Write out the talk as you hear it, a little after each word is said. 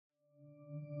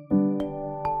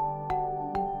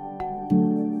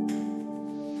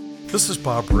This is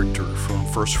Bob Richter from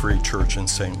First Free Church in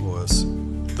St. Louis.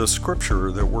 The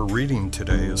scripture that we're reading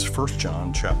today is 1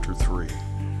 John chapter 3.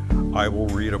 I will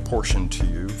read a portion to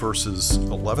you, verses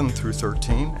 11 through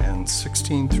 13 and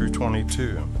 16 through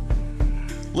 22.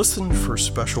 Listen for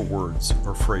special words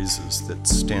or phrases that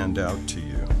stand out to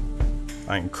you.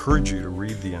 I encourage you to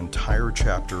read the entire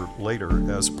chapter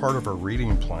later as part of our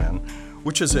reading plan,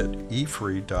 which is at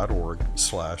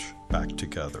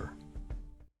efree.org/backtogether.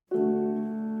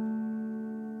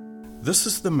 This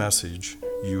is the message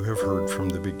you have heard from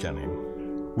the beginning.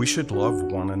 We should love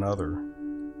one another,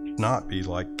 not be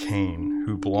like Cain,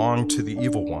 who belonged to the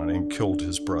evil one and killed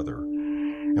his brother.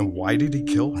 And why did he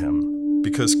kill him?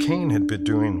 Because Cain had been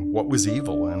doing what was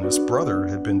evil and his brother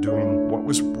had been doing what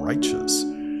was righteous.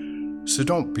 So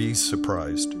don't be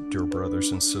surprised, dear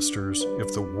brothers and sisters,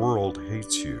 if the world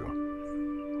hates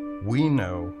you. We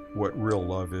know what real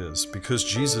love is because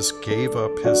Jesus gave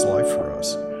up his life for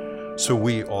us. So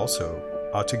we also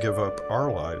ought to give up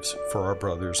our lives for our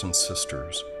brothers and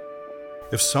sisters.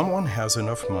 If someone has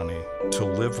enough money to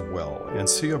live well and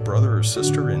see a brother or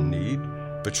sister in need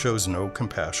but shows no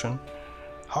compassion,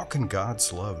 how can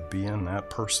God's love be in that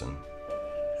person?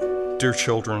 Dear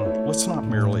children, let's not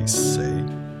merely say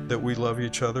that we love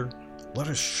each other. Let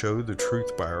us show the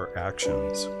truth by our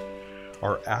actions.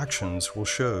 Our actions will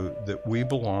show that we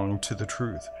belong to the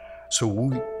truth. So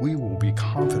we will be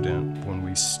confident when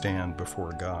we stand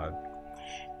before God.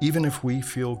 Even if we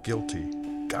feel guilty,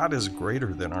 God is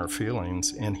greater than our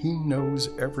feelings and he knows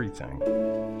everything.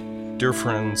 Dear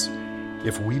friends,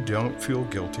 if we don't feel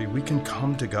guilty, we can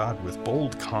come to God with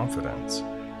bold confidence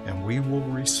and we will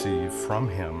receive from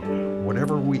him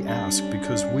whatever we ask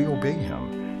because we obey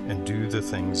him and do the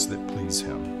things that please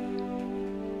him.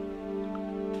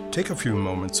 Take a few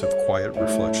moments of quiet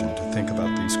reflection to think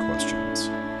about these questions.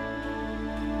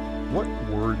 What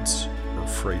words or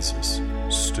phrases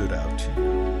stood out to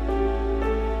you?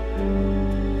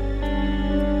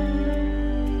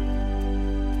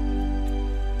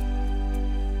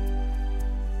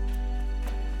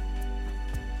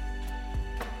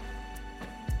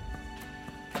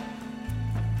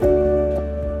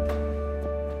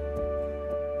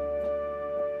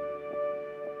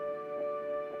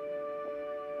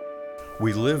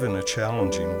 We live in a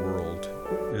challenging world.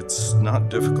 It's not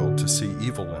difficult to see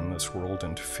evil in this world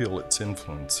and to feel its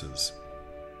influences.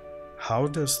 How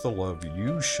does the love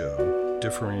you show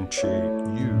differentiate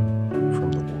you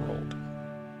from the world?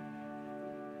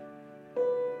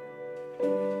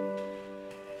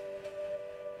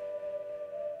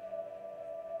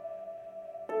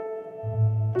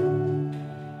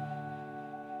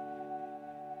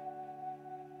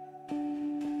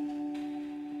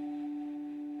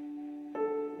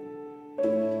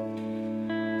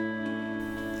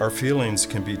 Our feelings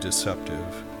can be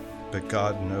deceptive, but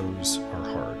God knows our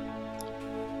heart.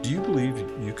 Do you believe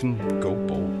you can go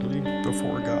boldly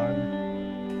before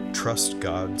God? Trust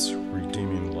God's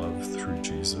redeeming love through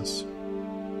Jesus?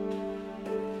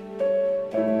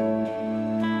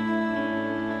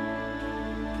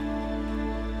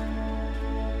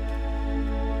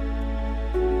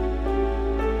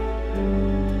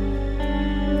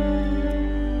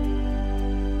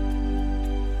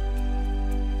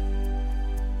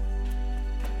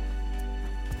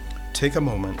 Take a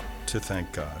moment to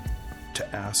thank God,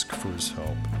 to ask for his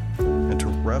help, and to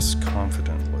rest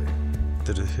confidently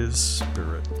that his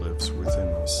Spirit lives within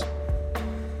us.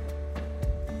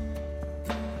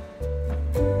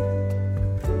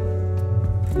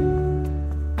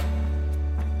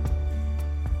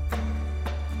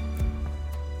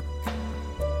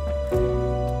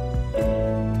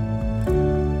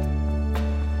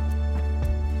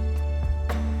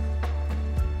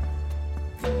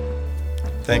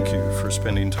 Thank you for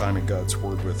spending time in God's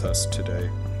Word with us today.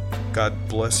 God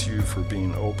bless you for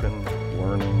being open,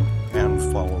 learning, and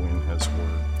following